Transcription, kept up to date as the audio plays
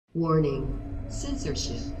Warning,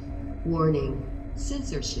 censorship. Warning,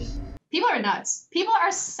 censorship. People are nuts. People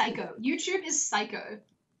are psycho. YouTube is psycho.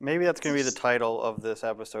 Maybe that's going to be the title of this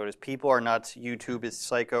episode, is People Are Nuts, YouTube is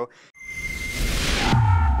Psycho.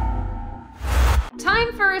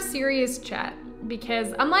 Time for a serious chat,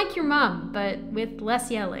 because I'm like your mum, but with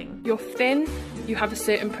less yelling. You're thin, you have a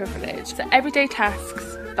certain privilege. So everyday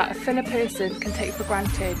tasks that a thinner person can take for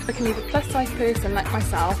granted. I can leave a plus-size person like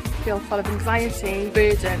myself feel full of anxiety,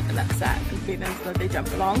 burden and upset and feelings that they don't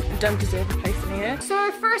belong and don't deserve a place in here.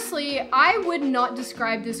 So firstly, I would not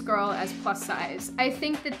describe this girl as plus size. I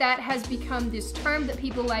think that has become this term that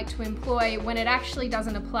people like to employ when it actually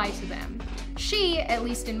doesn't apply to them. She, at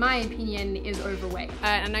least in my opinion, is overweight.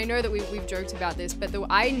 And I know that we've joked about this, but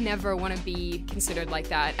I never want to be considered like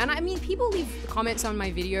that. And I mean, people leave comments on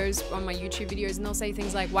my videos, on my YouTube videos, and they'll say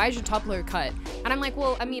things like, why is your top low cut? And I'm like,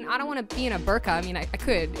 well, I mean, I don't want to be in a burqa. I mean, I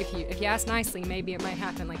could. If you ask nicely, maybe it might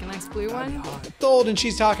happen, like a nice blue one. Old, and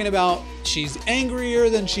she's talking about she's angrier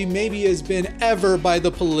than she maybe has been ever by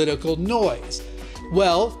the political noise.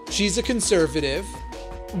 Well, she's a conservative.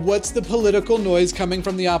 What's the political noise coming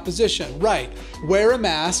from the opposition? Right. Wear a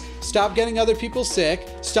mask, stop getting other people sick,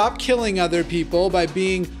 stop killing other people by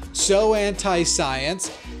being so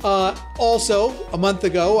anti-science. Also, a month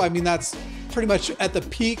ago, I mean, that's pretty much at the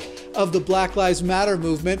peak of the Black Lives Matter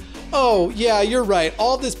movement. Oh, yeah, you're right.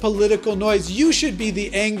 All this political noise, you should be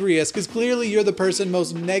the angriest because clearly you're the person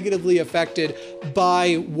most negatively affected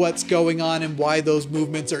by what's going on and why those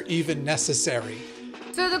movements are even necessary.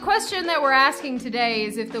 So the question that we're asking today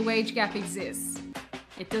is if the wage gap exists.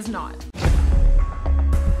 It does not.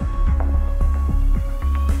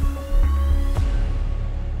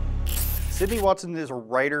 Sydney Watson is a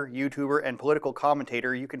writer, YouTuber, and political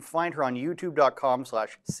commentator. You can find her on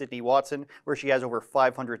youtube.com/Sydney Watson, where she has over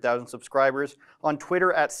 500,000 subscribers, on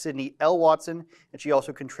Twitter at Sydney L. Watson, and she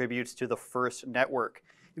also contributes to the First Network.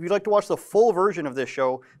 If you'd like to watch the full version of this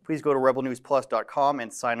show, please go to rebelnewsplus.com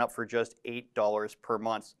and sign up for just $8 per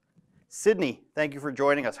month. Sydney, thank you for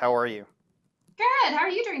joining us. How are you? Good. How are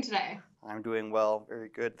you doing today? I'm doing well. Very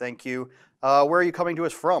good. Thank you. Where are you coming to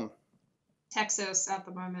us from? Texas at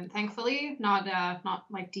the moment, thankfully. Not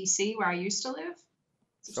like DC where I used to live.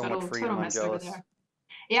 It's so much freedom. I'm jealous.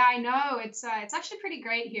 Yeah, I know. It's actually pretty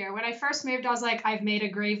great here. When I first moved, I was like, I've made a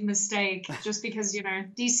grave mistake, just because, you know,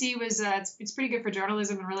 DC was it's pretty good for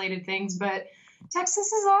journalism and related things, but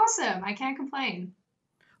Texas is awesome. I can't complain.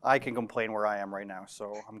 I can complain where I am right now,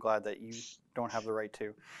 so I'm glad that you don't have the right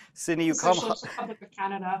to. Sydney, you come Republic of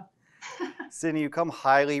Canada. Sydney, you come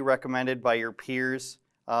highly recommended by your peers.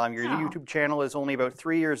 Your YouTube channel is only about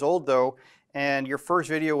 3 years old, though, and your first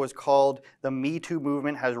video was called "The Me Too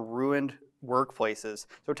Movement Has Ruined Workplaces."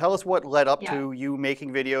 So tell us what led up to you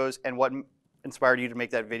making videos and what inspired you to make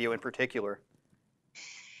that video in particular.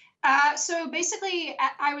 So basically,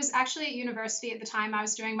 I was actually at university at the time. I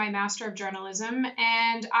was doing my Master of Journalism,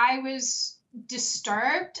 and I was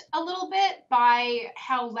disturbed a little bit by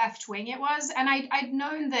how left-wing it was. And I'd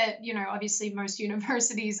known that, you know, obviously most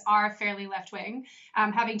universities are fairly left-wing,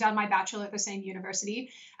 having done my bachelor at the same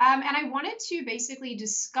university. And I wanted to basically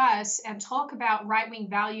discuss and talk about right-wing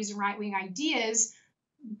values and right-wing ideas,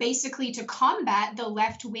 basically to combat the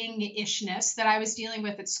left-wing-ishness that I was dealing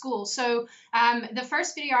with at school. So the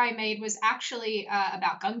first video I made was actually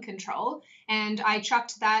about gun control, and I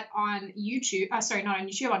chucked that on YouTube, sorry, not on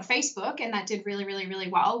YouTube, on Facebook, and that did really, really, really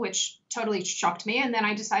well, which totally shocked me, and then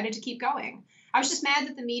I decided to keep going. I was just mad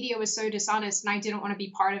that the media was so dishonest, and I didn't want to be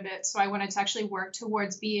part of it, so I wanted to actually work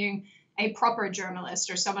towards being a proper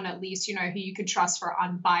journalist, or someone at least, you know, who you could trust for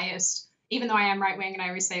unbiased. Even though I am right-wing, and I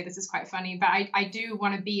always say this is quite funny, but I do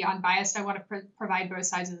want to be unbiased. I want to provide both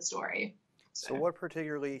sides of the story. So what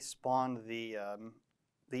particularly spawned the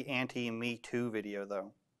anti-Me Too video,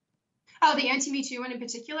 though? Oh, the anti-Me Too one in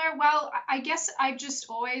particular? Well, I guess I've just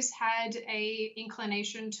always had a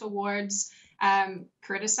inclination towards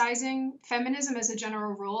criticizing feminism as a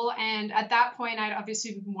general rule. And at that point, I'd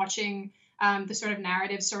obviously been watching the sort of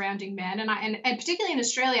narrative surrounding men. And particularly in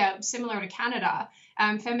Australia, similar to Canada,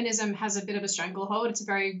 feminism has a bit of a stranglehold. It's a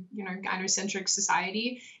very, you know, gynocentric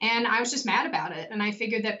society. And I was just mad about it. And I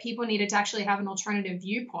figured that people needed to actually have an alternative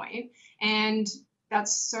viewpoint. And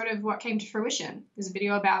that's sort of what came to fruition. There's a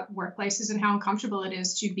video about workplaces and how uncomfortable it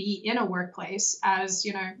is to be in a workplace as,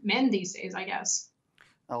 you know, men these days, I guess.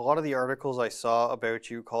 A lot of the articles I saw about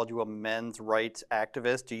you called you a men's rights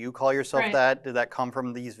activist. Do you call yourself that? Did that come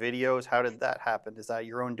from these videos? How did that happen? Is that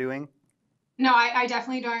your own doing? No, I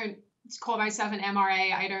definitely don't call myself an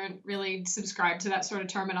MRA. I don't really subscribe to that sort of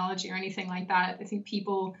terminology or anything like that. I think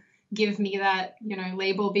people give me that,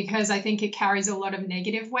 label, because I think it carries a lot of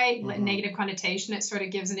negative weight, negative connotation. It sort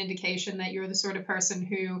of gives an indication that you're the sort of person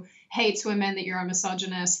who hates women, that you're a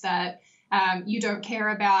misogynist, that you don't care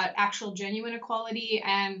about actual genuine equality.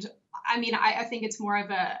 And I mean, I think it's more of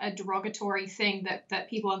a derogatory thing that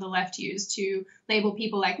people on the left use to label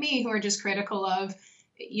people like me who are just critical of,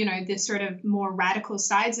 this sort of more radical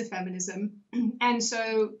sides of feminism. And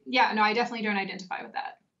so, yeah, no, I definitely don't identify with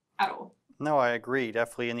that at all. No, I agree.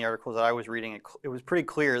 Definitely in the articles that I was reading, it was pretty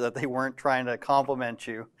clear that they weren't trying to compliment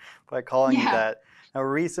you by calling you that. Now,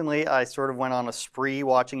 recently, I sort of went on a spree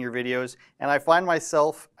watching your videos, and I found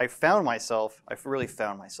myself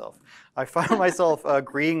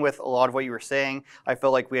agreeing with a lot of what you were saying. I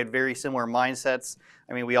felt like we had very similar mindsets.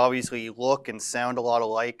 I mean, we obviously look and sound a lot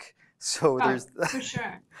alike. So there's for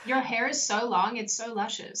sure. Your hair is so long, it's so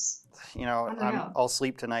luscious. I'll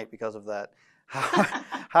sleep tonight because of that.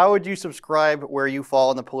 How would you subscribe where you fall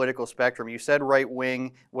on the political spectrum? You said right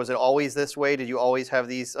wing. Was it always this way? Did you always have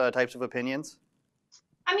these types of opinions?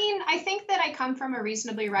 I mean, I think that I come from a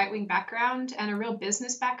reasonably right-wing background and a real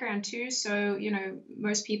business background too. So,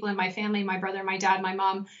 most people in my family, my brother, my dad, my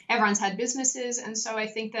mom, everyone's had businesses. And so I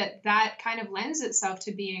think that kind of lends itself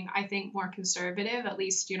to being, I think, more conservative, at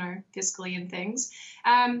least, fiscally and things.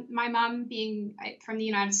 My mom being from the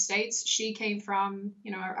United States, she came from,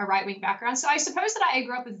 a right-wing background. So I suppose that I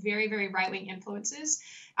grew up with very, very right-wing influences.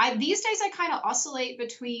 These days, I kind of oscillate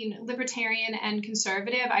between libertarian and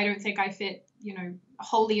conservative. I don't think I fit,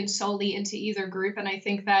 wholly and solely into either group. And I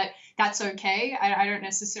think that that's okay. I don't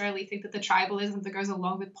necessarily think that the tribalism that goes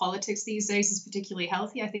along with politics these days is particularly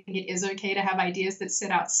healthy. I think it is okay to have ideas that sit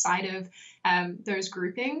outside of those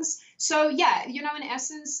groupings. So yeah, in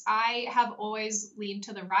essence, I have always leaned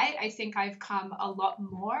to the right. I think I've come a lot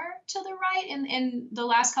more to the right in the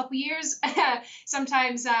last couple of years.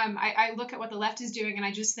 Sometimes I look at what the left is doing and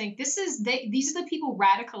I just think these are the people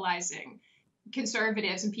radicalizing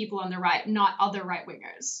conservatives and people on the right, not other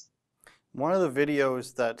right-wingers. One of the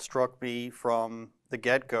videos that struck me from the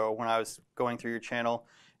get-go when I was going through your channel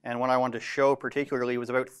and when I wanted to show particularly was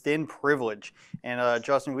about thin privilege. And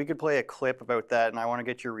Justin, we could play a clip about that, and I want to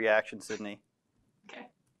get your reaction, Sydney. Okay.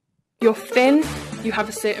 You're thin, you have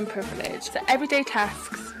a certain privilege. The everyday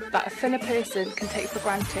tasks that a thinner person can take for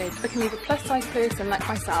granted. They can leave a plus-size person like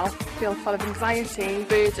myself feel full of anxiety,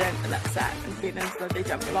 burden and upset and feeling as though they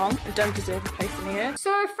don't belong and don't deserve a place in here.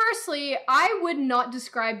 So firstly, I would not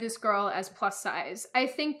describe this girl as plus size. I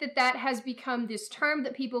think that has become this term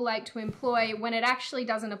that people like to employ when it actually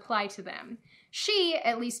doesn't apply to them. She,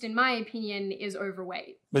 at least in my opinion, is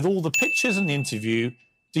overweight. With all the pictures and the interview,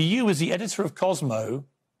 do you as the editor of Cosmo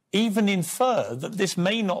even infer that this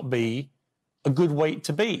may not be a good weight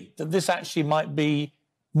to be, that this actually might be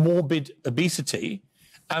morbid obesity?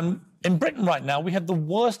 In Britain right now, we have the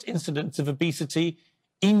worst incidence of obesity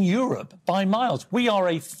in Europe by miles. We are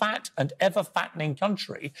a fat and ever-fattening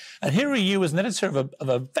country. And here are you as an editor of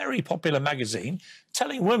a very popular magazine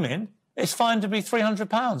telling women it's fine to be 300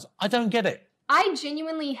 pounds. I don't get it. I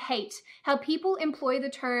genuinely hate how people employ the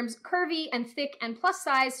terms curvy and thick and plus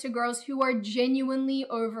size to girls who are genuinely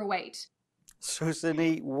overweight. So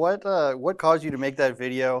Sydney, what caused you to make that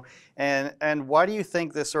video, and why do you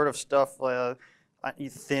think this sort of stuff,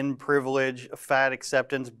 thin privilege, fat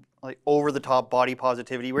acceptance, like over-the-top body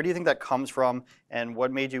positivity, where do you think that comes from, and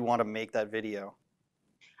what made you want to make that video?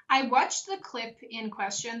 I watched the clip in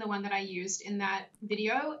question, the one that I used in that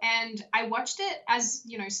video, and I watched it as,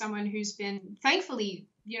 someone who's been thankfully,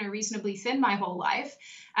 reasonably thin my whole life.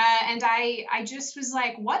 And I just was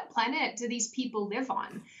like, what planet do these people live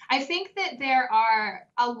on? I think that there are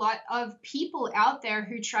a lot of people out there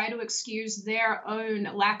who try to excuse their own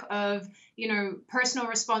lack of, personal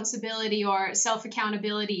responsibility or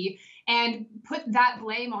self-accountability and put that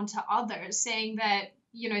blame onto others, saying that,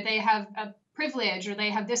 they have a privilege or they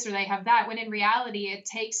have this or they have that, when in reality it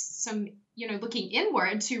takes some looking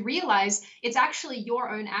inward to realize it's actually your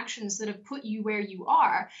own actions that have put you where you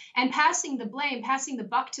are, and passing the blame, passing the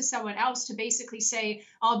buck to someone else to basically say,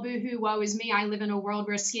 oh, boo-hoo, woe is me, I live in a world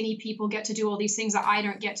where skinny people get to do all these things that I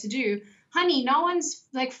don't get to do. Honey, no one's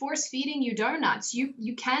force feeding you donuts.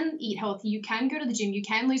 You can eat healthy, you can go to the gym, you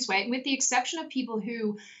can lose weight, with the exception of people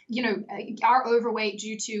who, are overweight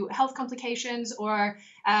due to health complications or,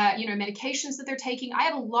 medications that they're taking. I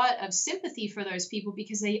have a lot of sympathy for those people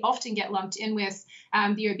because they often get lumped in with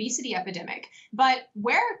the obesity epidemic. But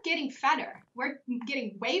we're getting fatter. We're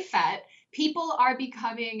getting way fat people are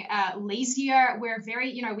becoming lazier. We're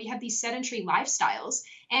very, we have these sedentary lifestyles.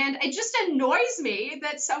 And it just annoys me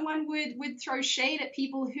that someone would throw shade at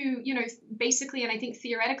people who, basically, and I think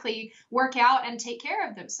theoretically, work out and take care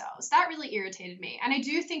of themselves. That really irritated me. And I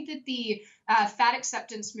do think that the fat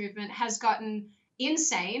acceptance movement has gotten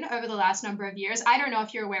insane over the last number of years. I don't know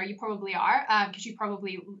if you're aware, you probably are, because you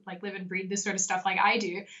probably live and breathe this sort of stuff like I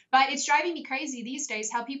do. But it's driving me crazy these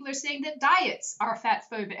days how people are saying that diets are fat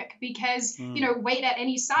phobic because, weight at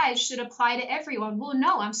any size should apply to everyone. Well,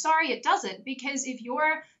 no, I'm sorry, it doesn't. Because if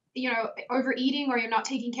you're overeating or you're not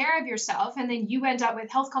taking care of yourself and then you end up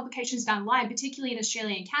with health complications down the line, particularly in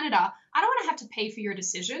Australia and Canada, I don't want to have to pay for your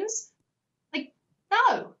decisions.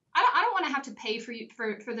 No. I don't want to have to pay for you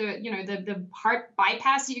for the heart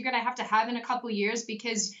bypass that you're going to have in a couple of years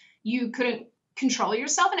because you couldn't control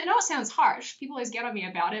yourself. And I know it sounds harsh. People always get on me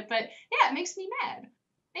about it, but yeah, it makes me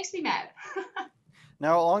mad.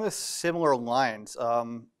 Now, along the similar lines,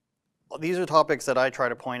 these are topics that I try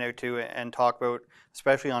to point out to and talk about,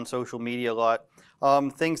 especially on social media a lot.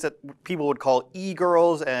 Things that people would call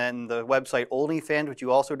e-girls and the website OnlyFans, which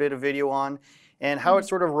you also did a video on, and how it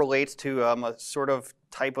sort of relates to a sort of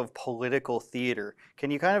type of political theater.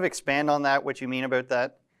 Can you kind of expand on that, what you mean about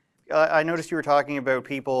that? I noticed you were talking about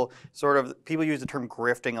people use the term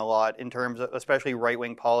grifting a lot in terms of, especially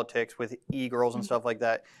right-wing politics with e-girls and stuff like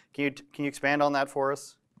that. Can you expand on that for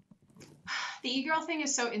us? The e-girl thing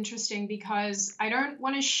is so interesting because I don't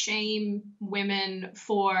want to shame women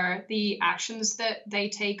for the actions that they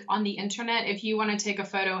take on the internet. If you want to take a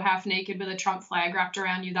photo half naked with a Trump flag wrapped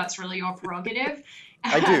around you, that's really your prerogative.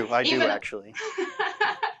 I do actually.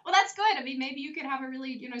 Well, that's good. I mean, maybe you could have a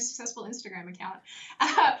really, successful Instagram account.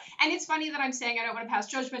 And it's funny that I'm saying I don't want to pass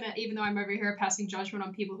judgment, even though I'm over here passing judgment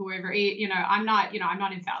on people who overeat. I'm not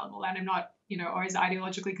infallible, and I'm not, always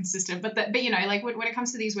ideologically consistent. But when it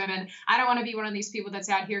comes to these women, I don't want to be one of these people that's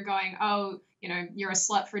out here going, oh, you're a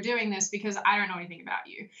slut for doing this because I don't know anything about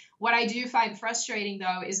you. What I do find frustrating,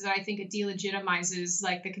 though, is that I think it delegitimizes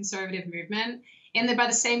the conservative movement. And then by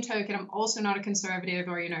the same token, I'm also not a conservative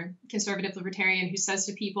or, conservative libertarian who says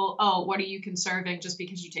to people, oh, what are you conserving just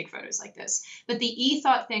because you take photos like this? But the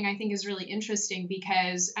e-thought thing I think is really interesting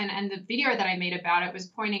because, and the video that I made about it was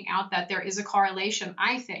pointing out that there is a correlation,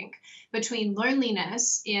 I think, between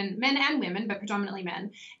loneliness in men and women, but predominantly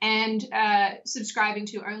men, and subscribing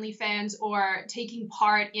to OnlyFans or taking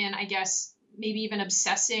part in, I guess, maybe even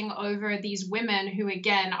obsessing over these women who,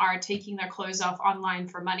 again, are taking their clothes off online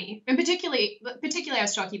for money. And particularly I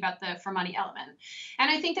was talking about the for money element.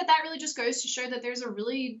 And I think that really just goes to show that there's a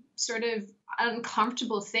really sort of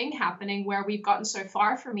uncomfortable thing happening where we've gotten so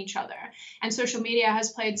far from each other. And social media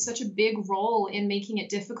has played such a big role in making it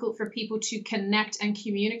difficult for people to connect and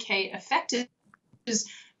communicate effectively, which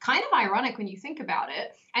is kind of ironic when you think about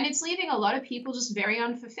it. And it's leaving a lot of people just very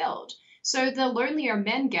unfulfilled. So the lonelier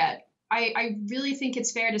men get, I really think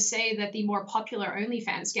it's fair to say that the more popular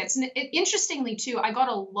OnlyFans gets. And interestingly, too, I got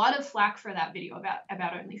a lot of flack for that video about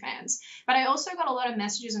OnlyFans. But I also got a lot of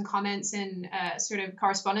messages and comments and sort of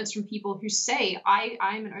correspondence from people who say,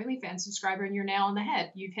 I'm an OnlyFans subscriber and you're nail on the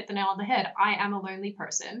head. You've hit the nail on the head. I am a lonely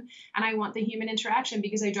person and I want the human interaction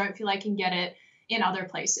because I don't feel I can get it in other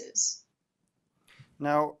places.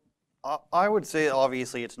 Now, I would say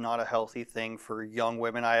obviously it's not a healthy thing for young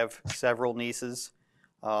women. I have several nieces.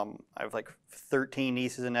 I have 13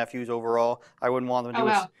 nieces and nephews overall. I wouldn't want them to.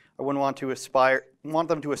 I wouldn't want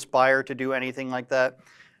them to aspire to do anything like that.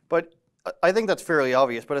 But I think that's fairly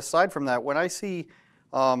obvious. But aside from that, when I see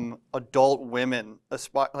adult women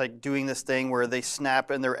doing this thing where they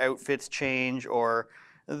snap and their outfits change, or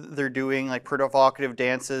they're doing provocative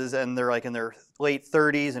dances and they're in their late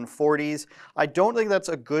 30s and 40s, I don't think that's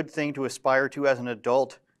a good thing to aspire to as an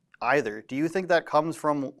adult either. Do you think that comes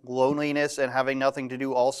from loneliness and having nothing to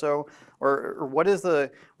do also? Or what is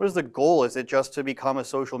the goal? Is it just to become a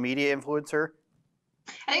social media influencer?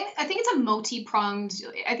 I think it's a multi-pronged,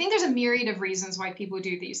 I think there's a myriad of reasons why people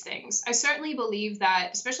do these things. I certainly believe that,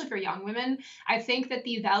 especially for young women, I think that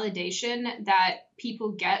the validation that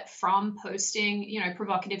people get from posting,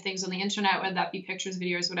 provocative things on the internet, whether that be pictures,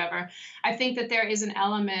 videos, whatever, I think that there is an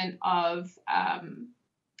element of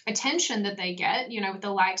attention that they get, with the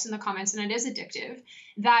likes and the comments, and it is addictive,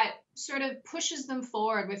 that sort of pushes them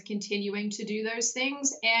forward with continuing to do those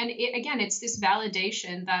things. And it's this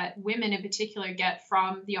validation that women in particular get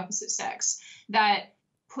from the opposite sex that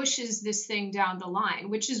pushes this thing down the line,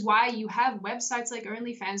 which is why you have websites like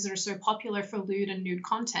OnlyFans that are so popular for lewd and nude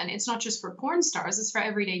content. It's not just for porn stars, it's for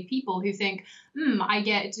everyday people who think, I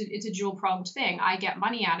get it's a dual-pronged thing. I get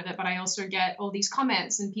money out of it, but I also get all these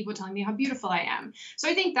comments and people telling me how beautiful I am. So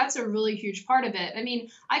I think that's a really huge part of it. I mean,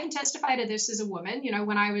 I can testify to this as a woman. You know,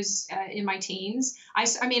 when I was in my teens,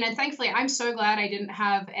 I mean, and thankfully, I'm so glad I didn't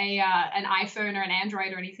have an iPhone or an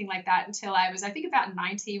Android or anything like that until I was, I think about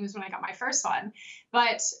 19 was when I got my first one.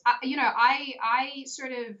 But, you know, I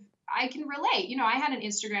can relate. You know, I had an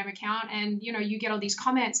Instagram account and, you know, you get all these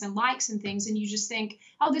comments and likes and things and you just think,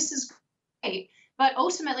 oh, this is great. But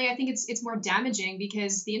ultimately, I think it's more damaging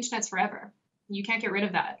because the internet's forever. You can't get rid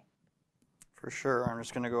of that. For sure. I'm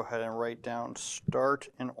just going to go ahead and write down start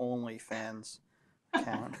an OnlyFans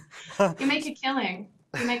account. You make a killing.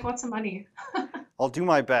 You make lots of money. I'll do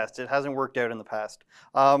my best. It hasn't worked out in the past.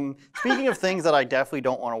 Speaking of things that I definitely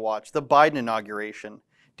don't want to watch, the Biden inauguration.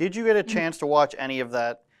 Did you get a chance to watch any of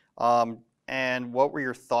that? And what were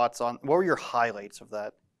your thoughts on, what were your highlights of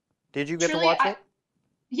that? Did you get to watch it?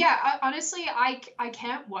 Yeah, honestly, I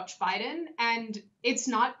can't watch Biden, and it's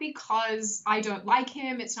not because I don't like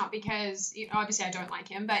him. It's not because, you know, obviously I don't like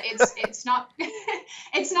him, but it's not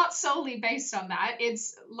it's not solely based on that.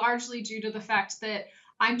 It's largely due to the fact that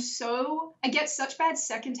I get such bad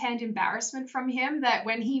secondhand embarrassment from him that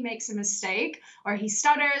when he makes a mistake or he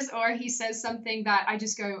stutters or he says something that I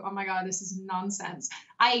just go, oh my God, this is nonsense.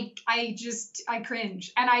 I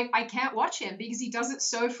cringe and I can't watch him because he does it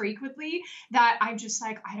so frequently that I'm just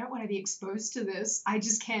like, I don't want to be exposed to this. I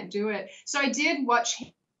just can't do it. So I did watch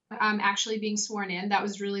him actually being sworn in. That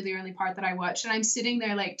was really the only part that I watched. And I'm sitting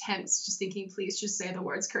there like tense, just thinking, please just say the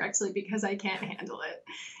words correctly because I can't handle it.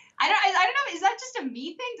 I don't know. Is that just a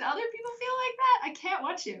me thing? Do other people feel like that? I can't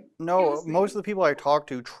watch him. No, most of the people I talked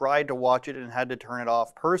to tried to watch it and had to turn it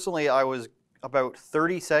off. Personally, I was about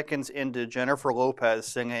 30 seconds into Jennifer Lopez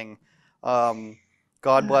singing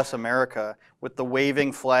God Bless America with the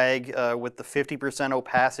waving flag, with the 50%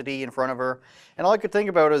 opacity in front of her. And all I could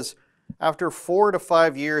think about is, after 4 to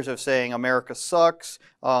 5 years of saying America sucks,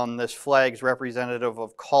 this flag's representative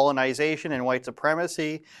of colonization and white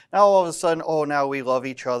supremacy, now all of a sudden, oh, now we love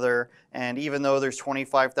each other, and even though there's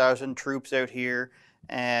 25,000 troops out here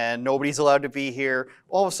and nobody's allowed to be here,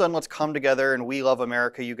 all of a sudden let's come together and we love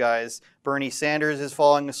America, you guys. Bernie Sanders is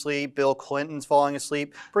falling asleep, Bill Clinton's falling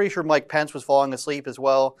asleep, pretty sure Mike Pence was falling asleep as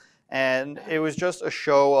well. And it was just a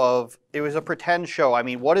show of, it was a pretend show. I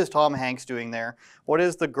mean, what is Tom Hanks doing there? What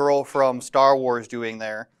is the girl from Star Wars doing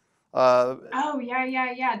there? Oh,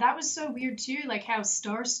 yeah. That was so weird too, like how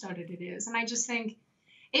star-studded it is. And I just think,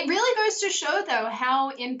 it really goes to show though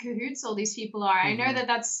how in cahoots all these people are. I know that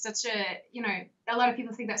that's such a, you know, a lot of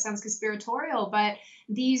people think that sounds conspiratorial, but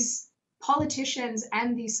these politicians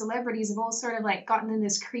and these celebrities have all sort of like gotten in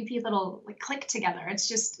this creepy little like clique together. It's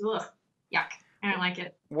just, ugh, yuck. I don't like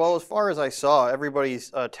it. Well, as far as I saw,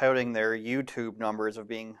 everybody's touting their YouTube numbers of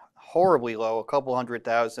being horribly low, a couple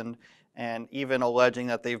 100,000, and even alleging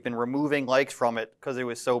that they've been removing likes from it because it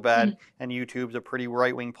was so bad, and YouTube's a pretty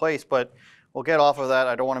right-wing place. But we'll get off of that.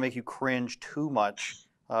 I don't want to make you cringe too much.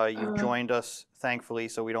 You've joined us, thankfully,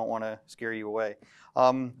 so we don't want to scare you away.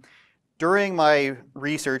 During my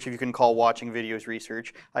research, if you can call watching videos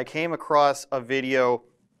research, I came across a video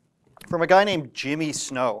from a guy named Jimmy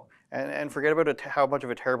Snow. And forget about how much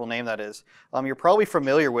of a terrible name that is. You're probably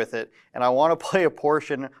familiar with it, and I want to play a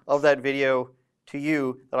portion of that video to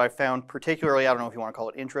you that I found particularly, I don't know if you want to call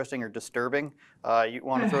it interesting or disturbing. You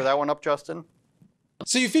want to throw that one up, Justin?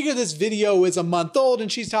 So you figure this video is a month old, and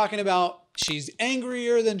she's talking about she's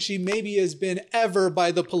angrier than she maybe has been ever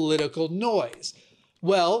by the political noise.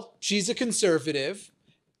 Well, she's a conservative.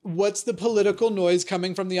 What's the political noise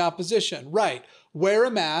coming from the opposition? Right. Wear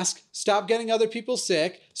a mask, stop getting other people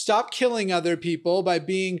sick, stop killing other people by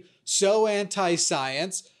being so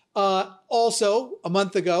anti-science. Also, a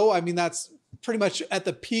month ago, I mean, that's pretty much at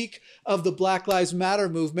the peak of the Black Lives Matter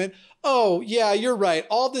movement. Oh, yeah, you're right.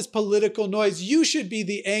 All this political noise, you should be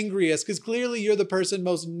the angriest because clearly you're the person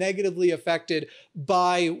most negatively affected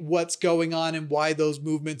by what's going on and why those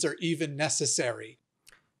movements are even necessary.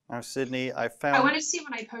 Now, Sydney, I wanted to see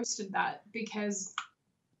when I posted that because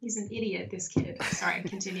he's an idiot, this kid. Sorry,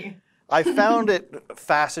 continue. I found it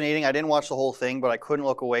fascinating. I didn't watch the whole thing, but I couldn't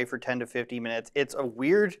look away for 10 to 15 minutes. It's a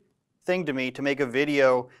weird thing to me to make a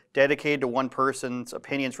video dedicated to one person's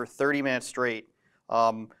opinions for 30 minutes straight,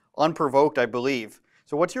 unprovoked, I believe.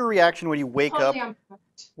 So what's your reaction when you wake up?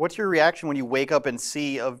 What's your reaction when you wake up and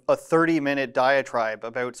see a 30-minute diatribe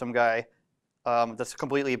about some guy that's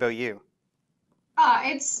completely about you?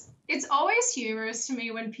 It's It's always humorous to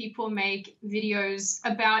me when people make videos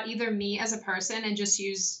about either me as a person and just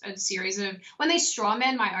use a series of, when they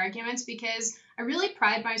strawman my arguments, because I really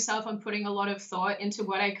pride myself on putting a lot of thought into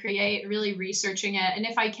what I create, really researching it. And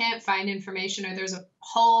if I can't find information or there's a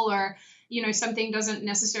hole or, you know, something doesn't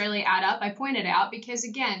necessarily add up, I point it out because,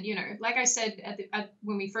 again, you know, like I said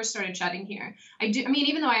when we first started chatting here, I mean,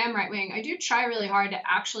 even though I am right wing, I do try really hard to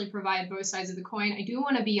actually provide both sides of the coin. I do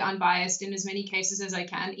want to be unbiased in as many cases as I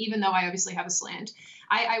can, even though I obviously have a slant.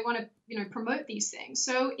 I want to, you know, promote these things.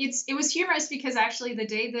 So it was humorous because actually the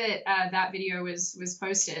day that that video was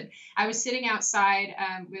posted, I was sitting outside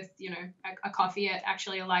with, you know, a coffee at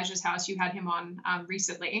actually Elijah's house. You had him on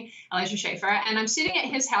recently, Elijah Schaefer, and I'm sitting at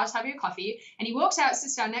his house having a coffee, and he walks out,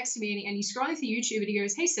 sits down next to me, and he's scrolling through YouTube, and he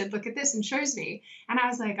goes, "Hey Sid, look at this," and shows me. And I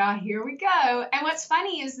was like, oh, here we go. And what's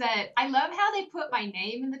funny is that I love how they put my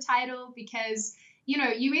name in the title because, you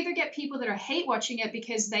know, you either get people that are hate watching it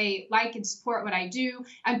because they like and support what I do,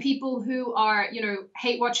 and people who are, you know,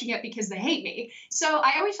 hate watching it because they hate me. So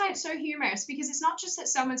I always find it so humorous because it's not just that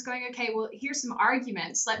someone's going, okay, well, here's some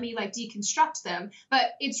arguments, let me like deconstruct them,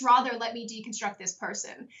 but it's rather let me deconstruct this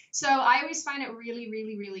person. So I always find it really,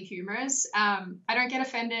 really, really humorous. I don't get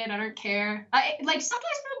offended. I don't care. Like sometimes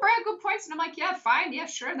people bring up good points and I'm like, yeah, fine. Yeah,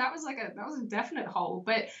 sure. That was a definite hole.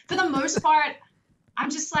 But for the most part,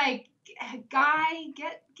 I'm just like, guy,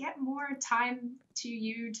 get more time to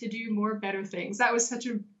you to do more better things. That was such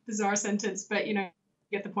a bizarre sentence, but you know,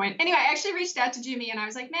 you get the point. Anyway, I actually reached out to Jimmy and I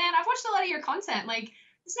was like, man, I've watched a lot of your content. Like,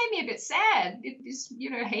 this made me a bit sad. It's,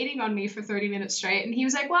 you know, hating on me for 30 minutes straight. And he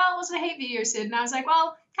was like, well, it wasn't a hate video, Sid. And I was like,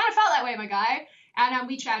 well, kind of felt that way, my guy. And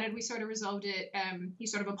we chatted, we sort of resolved it. He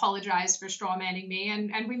sort of apologized for straw manning me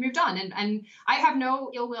and we moved on. And I have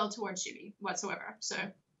no ill will towards Jimmy whatsoever. So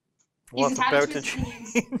What's about to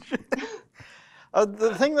change?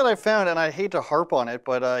 The thing that I found, and I hate to harp on it,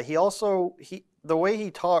 but the way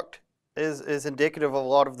he talked is indicative of a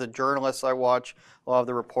lot of the journalists I watch, a lot of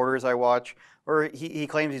the reporters I watch, where he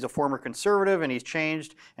claims he's a former conservative and he's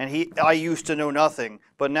changed, and I used to know nothing,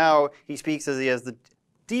 but now he speaks as he has the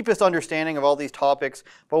deepest understanding of all these topics,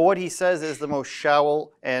 but what he says is the most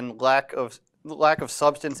shallow and lack of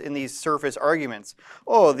substance in these surface arguments.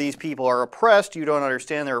 Oh, these people are oppressed, you don't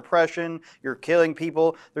understand their oppression, you're killing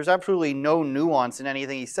people. There's absolutely no nuance in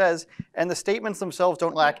anything he says, and the statements themselves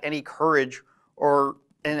don't lack any courage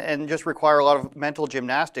and just require a lot of mental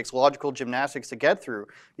gymnastics, logical gymnastics to get through.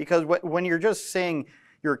 Because when you're just saying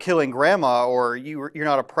you're killing grandma or you're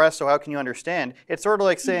not oppressed, so how can you understand? It's sort of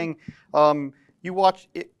like saying, you're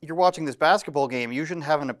watching this basketball game, you shouldn't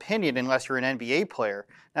have an opinion unless you're an NBA player.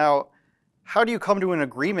 Now, how do you come to an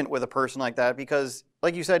agreement with a person like that? Because,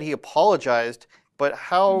 like you said, he apologized, but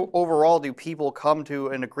how overall do people come to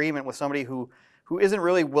an agreement with somebody who isn't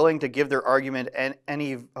really willing to give their argument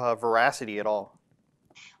any veracity at all?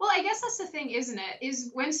 Well, I guess that's the thing, isn't it? Is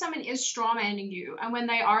when someone is strawmanning you and when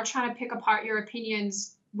they are trying to pick apart your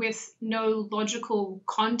opinions with no logical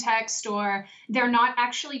context, or they're not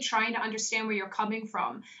actually trying to understand where you're coming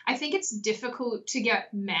from, I think it's difficult to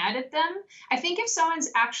get mad at them. I think if someone's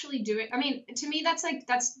actually doing, I mean, to me,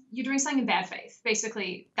 that's you're doing something in bad faith.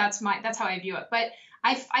 Basically, that's how I view it. But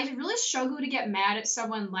I really struggle to get mad at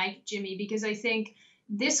someone like Jimmy because I think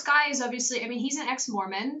this guy is obviously, I mean, he's an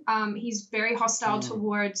ex-Mormon. He's very hostile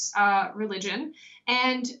towards religion.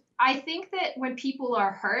 And I think that when people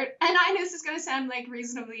are hurt, and I know this is going to sound like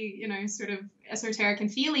reasonably, you know, sort of esoteric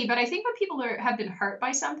and feely, but I think when people have been hurt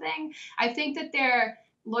by something, I think that their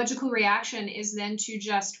logical reaction is then to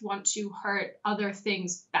just want to hurt other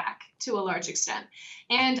things back to a large extent.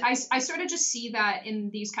 And I sort of just see that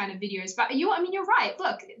in these kind of videos. But you're right.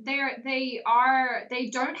 Look, they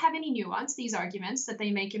don't have any nuance, these arguments that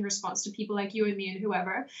they make in response to people like you and me and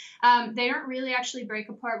whoever. They don't really actually break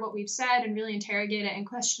apart what we've said and really interrogate it and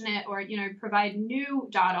question it, or, you know, provide new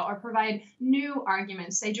data or provide new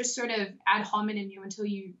arguments. They just sort of ad hominem you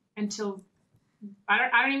until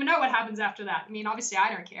I don't even know what happens after that. I mean, obviously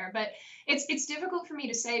I don't care, but it's difficult for me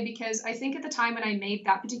to say because I think at the time when I made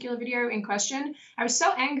that particular video in question, I was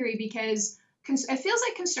so angry because it feels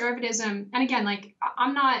like conservatism, and again, like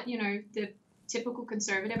I'm not, you know, the typical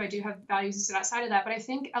conservative. I do have values outside of that, but I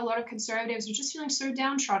think a lot of conservatives are just feeling so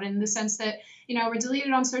downtrodden in the sense that, you know, we're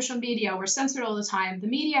deleted on social media, we're censored all the time, the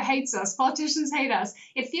media hates us, politicians hate us.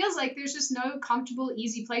 It feels like there's just no comfortable,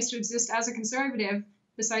 easy place to exist as a conservative,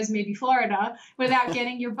 besides maybe Florida, without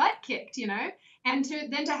getting your butt kicked, you know? And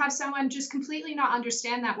to have someone just completely not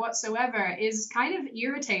understand that whatsoever is kind of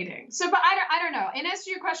irritating. So, but I don't know. In answer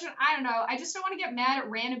to your question, I don't know. I just don't want to get mad at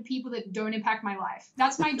random people that don't impact my life.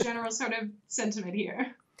 That's my general sort of sentiment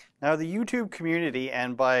here. Now, the YouTube community,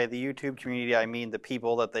 and by the YouTube community, I mean the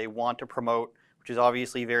people that they want to promote, which is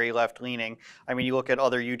obviously very left-leaning. I mean, you look at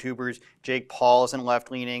other YouTubers, Jake Paul isn't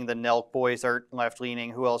left-leaning, the Nelk boys aren't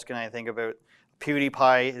left-leaning. Who else can I think about?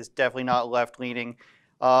 PewDiePie is definitely not left-leaning.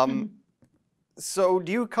 So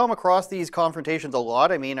do you come across these confrontations a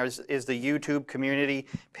lot? I mean, is the YouTube community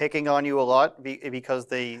picking on you a lot because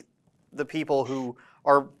the people who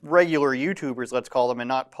are regular YouTubers, let's call them, and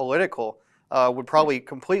not political, would probably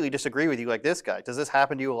completely disagree with you like this guy? Does this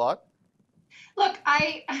happen to you a lot? Look,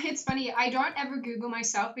 it's funny. I don't ever Google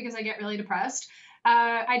myself because I get really depressed.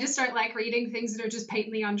 I just don't like reading things that are just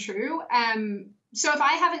patently untrue. So if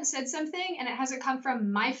I haven't said something and it hasn't come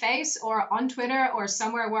from my face or on Twitter or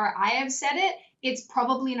somewhere where I have said it, it's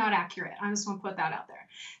probably not accurate. I just want to put that out there.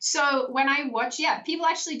 So when I watch, yeah, people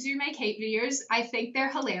actually do make hate videos. I think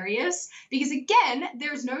they're hilarious because, again,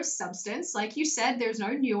 there's no substance. Like you said, there's no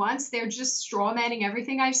nuance. They're just straw manning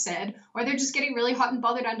everything I've said, or they're just getting really hot and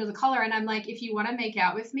bothered under the collar. And I'm like, if you want to make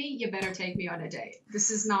out with me, you better take me on a date. This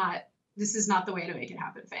is not the way to make it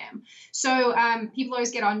happen, fam. So people always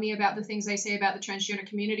get on me about the things I say about the transgender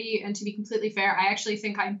community. And to be completely fair, I actually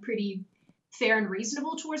think I'm pretty fair and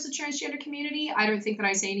reasonable towards the transgender community. I don't think that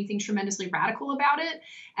I say anything tremendously radical about it.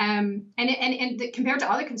 And compared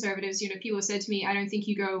to other conservatives, you know, people have said to me, I don't think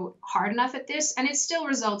you go hard enough at this. And it still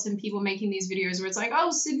results in people making these videos where it's like,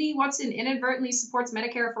 oh, Sydney Watson inadvertently supports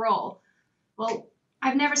Medicare for all. Well,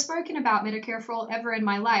 I've never spoken about Medicare for all ever in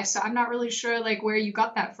my life, so I'm not really sure like where you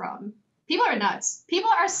got that from. People are nuts.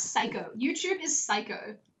 People are psycho. YouTube is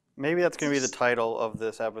psycho. Maybe that's going to be the title of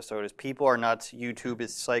this episode, is People Are Nuts, YouTube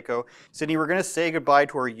is Psycho. Sydney, we're going to say goodbye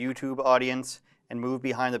to our YouTube audience and move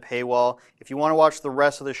behind the paywall. If you want to watch the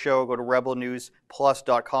rest of the show, go to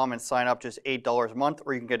rebelnewsplus.com and sign up, just $8 a month,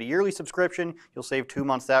 or you can get a yearly subscription. You'll save 2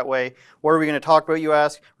 months that way. What are we going to talk about, you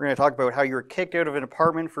ask? We're going to talk about how you were kicked out of an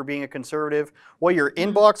apartment for being a conservative, what your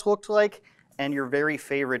inbox looked like, and your very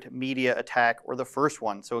favorite media attack, or the first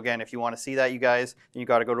one. So again, if you want to see that, you guys, then you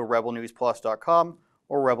got to go to rebelnewsplus.com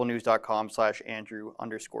or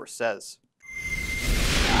rebelnews.com/Andrew_says.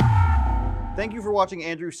 Thank you for watching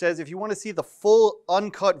Andrew Says. If you want to see the full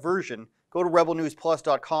uncut version, go to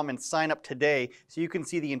rebelnewsplus.com and sign up today so you can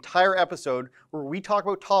see the entire episode where we talk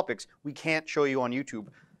about topics we can't show you on YouTube.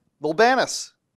 They'll ban us.